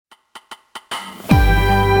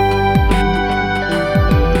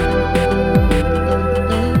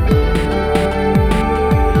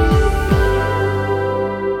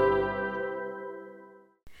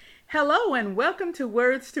Hello and welcome to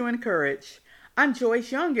Words to Encourage. I'm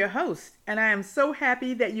Joyce Young, your host, and I am so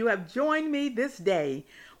happy that you have joined me this day,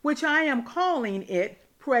 which I am calling it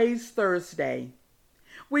Praise Thursday.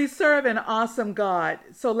 We serve an awesome God,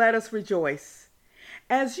 so let us rejoice.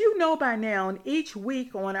 As you know by now, each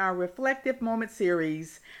week on our Reflective Moment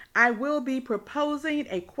series, I will be proposing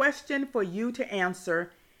a question for you to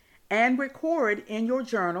answer and record in your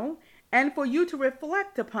journal, and for you to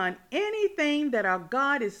reflect upon anything that our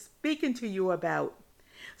God is speaking to you about.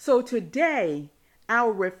 So today,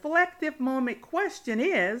 our reflective moment question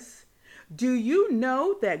is, do you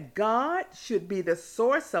know that God should be the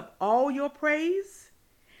source of all your praise?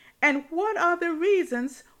 And what are the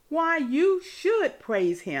reasons why you should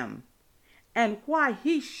praise Him? And why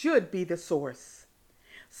He should be the source?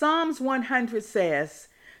 Psalms 100 says,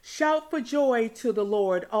 "Shout for joy to the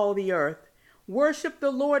Lord, all the earth. Worship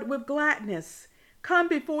the Lord with gladness. Come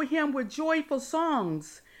before Him with joyful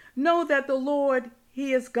songs. Know that the Lord,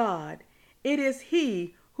 He is God. It is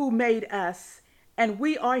He who made us, and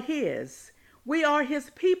we are His. We are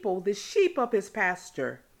His people, the sheep of His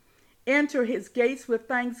pasture. Enter His gates with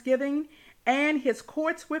thanksgiving and His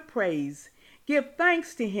courts with praise. Give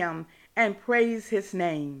thanks to Him and praise His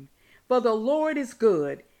name. For the Lord is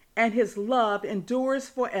good, and His love endures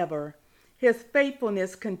forever. His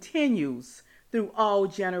faithfulness continues through all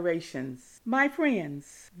generations." My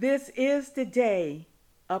friends, this is the day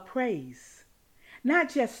of praise. Not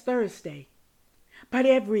just Thursday, but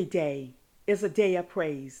every day is a day of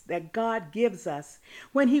praise that God gives us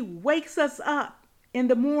when He wakes us up in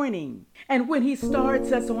the morning and when He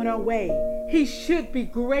starts us on our way. He should be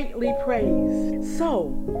greatly praised.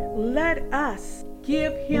 So let us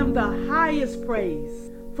give Him the highest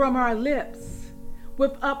praise from our lips,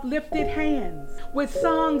 with uplifted hands, with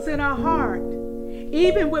songs in our heart,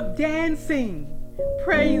 even with dancing.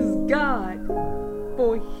 Praise God,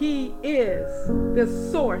 for He is the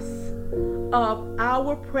source of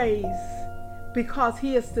our praise, because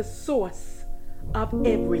He is the source of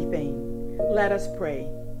everything. Let us pray.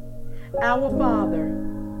 Our Father,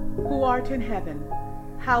 who art in heaven,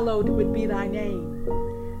 hallowed would be Thy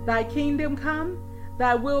name. Thy kingdom come,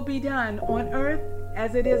 Thy will be done on earth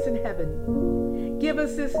as it is in heaven. Give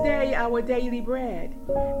us this day our daily bread,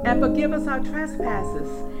 and forgive us our trespasses,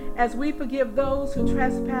 as we forgive those who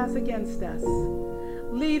trespass against us.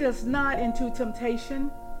 Lead us not into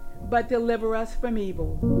temptation, but deliver us from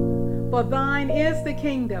evil. For Thine is the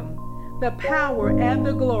kingdom, the power, and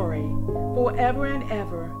the glory, forever and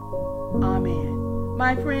ever. Amen.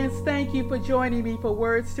 My friends, thank you for joining me for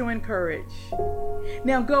Words to Encourage.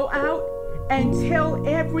 Now go out and tell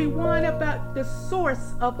everyone about the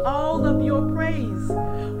source of all of your praise,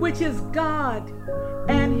 which is God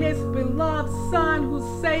and His beloved Son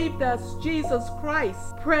who saved us, Jesus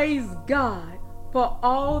Christ. Praise God for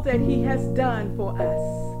all that He has done for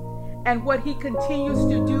us and what He continues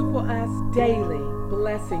to do for us daily.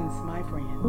 Blessings, my friend.